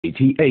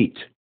88.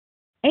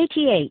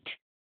 88.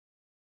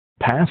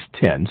 Past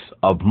tense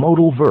of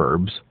modal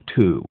verbs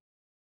 2.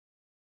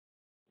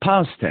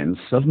 Past tense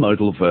of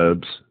modal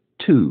verbs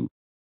 2.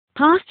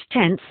 Past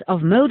tense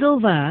of modal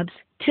verbs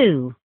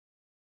 2.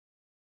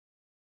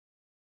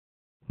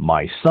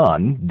 My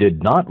son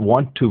did not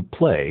want to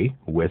play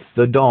with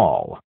the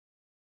doll.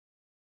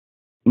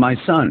 My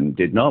son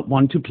did not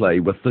want to play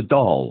with the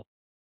doll.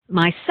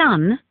 My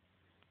son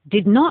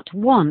did not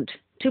want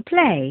to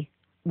play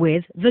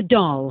with the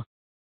doll.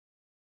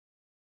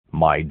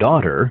 My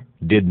daughter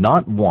did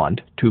not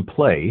want to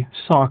play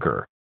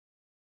soccer.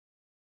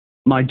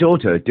 My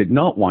daughter did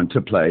not want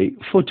to play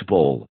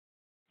football.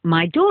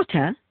 My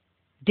daughter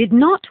did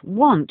not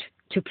want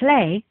to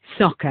play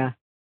soccer.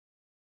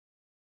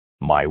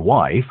 My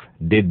wife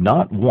did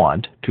not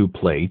want to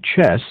play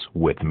chess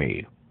with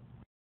me.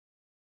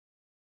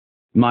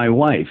 My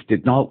wife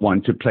did not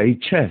want to play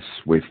chess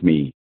with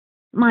me.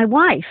 My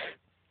wife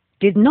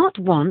did not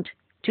want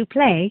to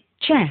play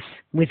chess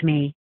with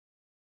me.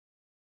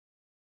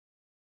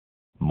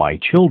 My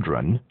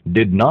children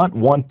did not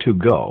want to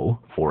go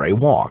for a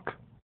walk.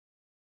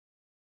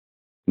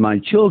 My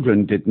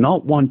children did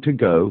not want to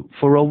go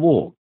for a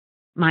walk.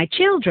 My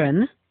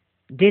children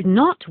did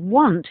not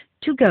want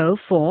to go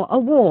for a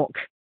walk.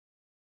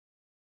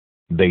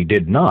 They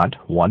did not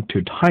want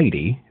to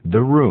tidy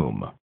the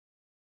room.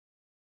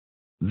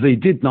 They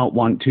did not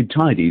want to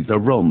tidy the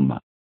room.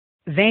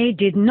 They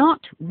did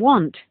not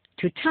want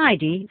to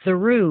tidy the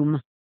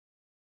room.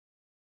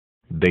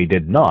 They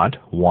did not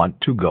want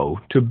to go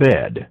to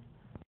bed.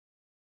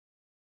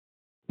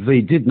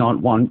 They did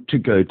not want to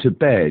go to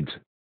bed.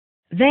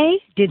 They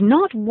did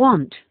not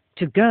want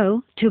to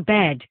go to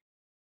bed.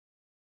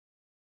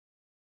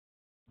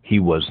 He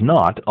was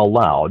not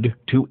allowed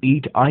to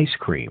eat ice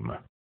cream.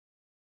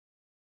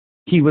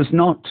 He was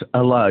not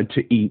allowed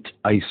to eat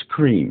ice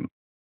cream.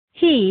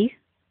 He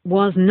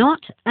was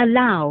not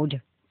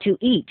allowed to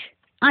eat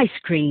ice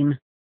cream.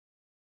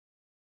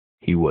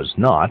 He was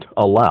not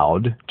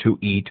allowed to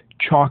eat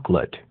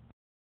chocolate.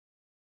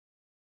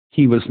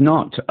 He was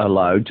not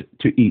allowed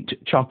to eat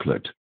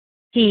chocolate.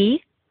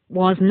 He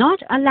was not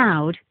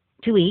allowed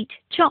to eat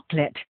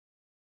chocolate.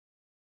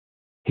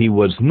 He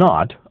was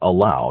not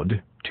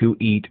allowed to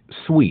eat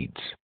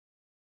sweets.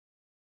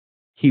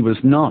 He was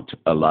not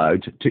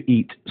allowed to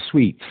eat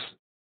sweets.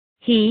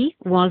 He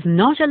was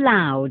not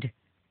allowed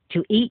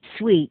to eat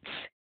sweets.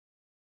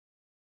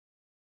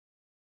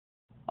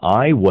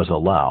 I was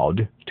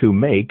allowed to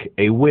make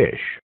a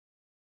wish.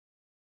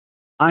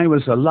 I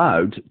was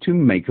allowed to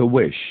make a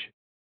wish.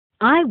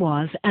 I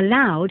was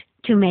allowed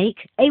to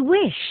make a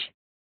wish.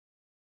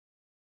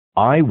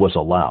 I was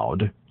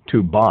allowed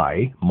to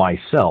buy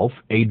myself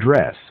a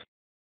dress.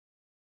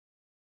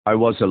 I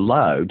was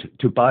allowed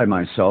to buy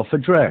myself a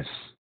dress.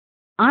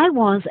 I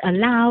was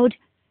allowed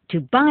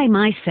to buy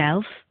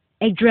myself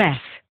a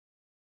dress.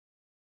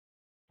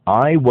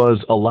 I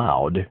was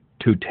allowed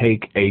to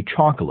take a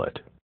chocolate.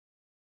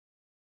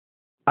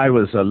 I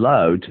was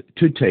allowed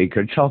to take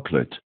a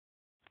chocolate.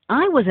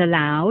 I was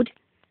allowed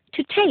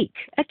to take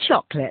a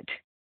chocolate.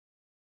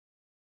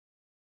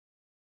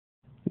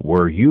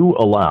 Were you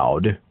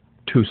allowed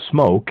to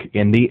smoke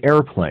in the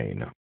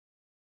airplane?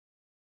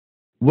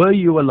 Were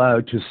you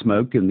allowed to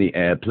smoke in the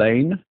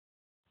airplane?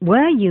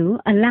 Were you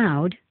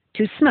allowed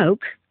to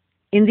smoke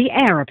in the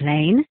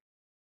aeroplane?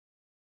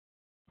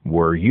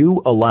 Were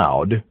you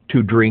allowed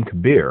to drink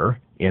beer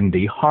in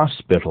the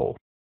hospital?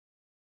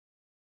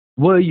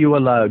 Were you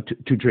allowed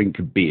to drink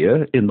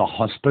beer in the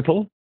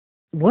hospital?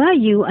 Were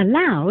you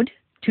allowed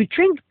to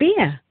drink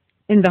beer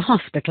in the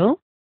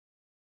hospital?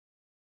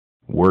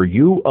 Were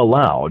you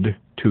allowed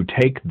to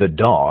take the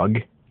dog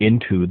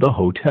into the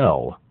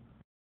hotel?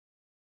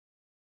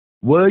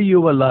 Were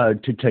you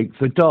allowed to take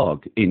the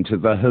dog into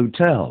the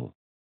hotel?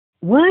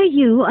 Were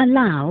you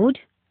allowed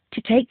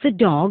to take the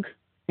dog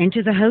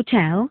into the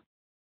hotel?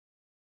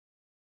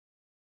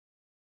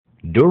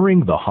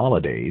 During the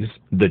holidays,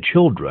 the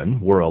children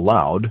were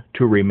allowed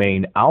to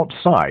remain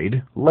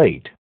outside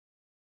late.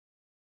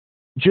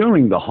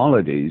 During the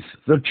holidays,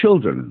 the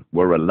children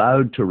were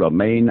allowed to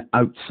remain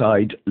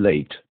outside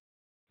late.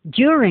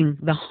 During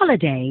the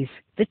holidays,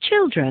 the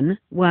children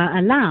were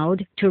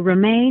allowed to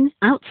remain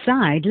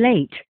outside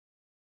late.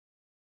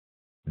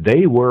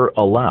 They were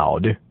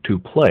allowed to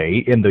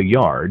play in the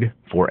yard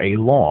for a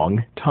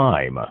long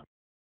time.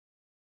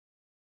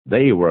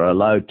 They were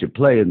allowed to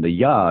play in the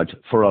yard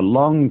for a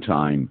long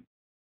time.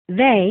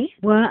 They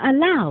were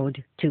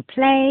allowed to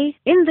play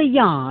in the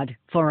yard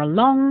for a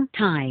long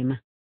time.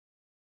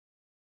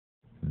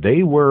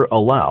 They were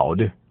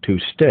allowed to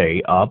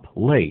stay up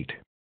late.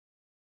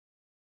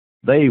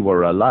 They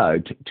were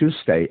allowed to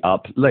stay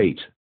up late.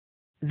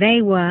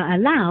 They were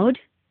allowed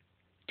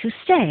to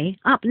stay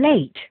up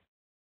late.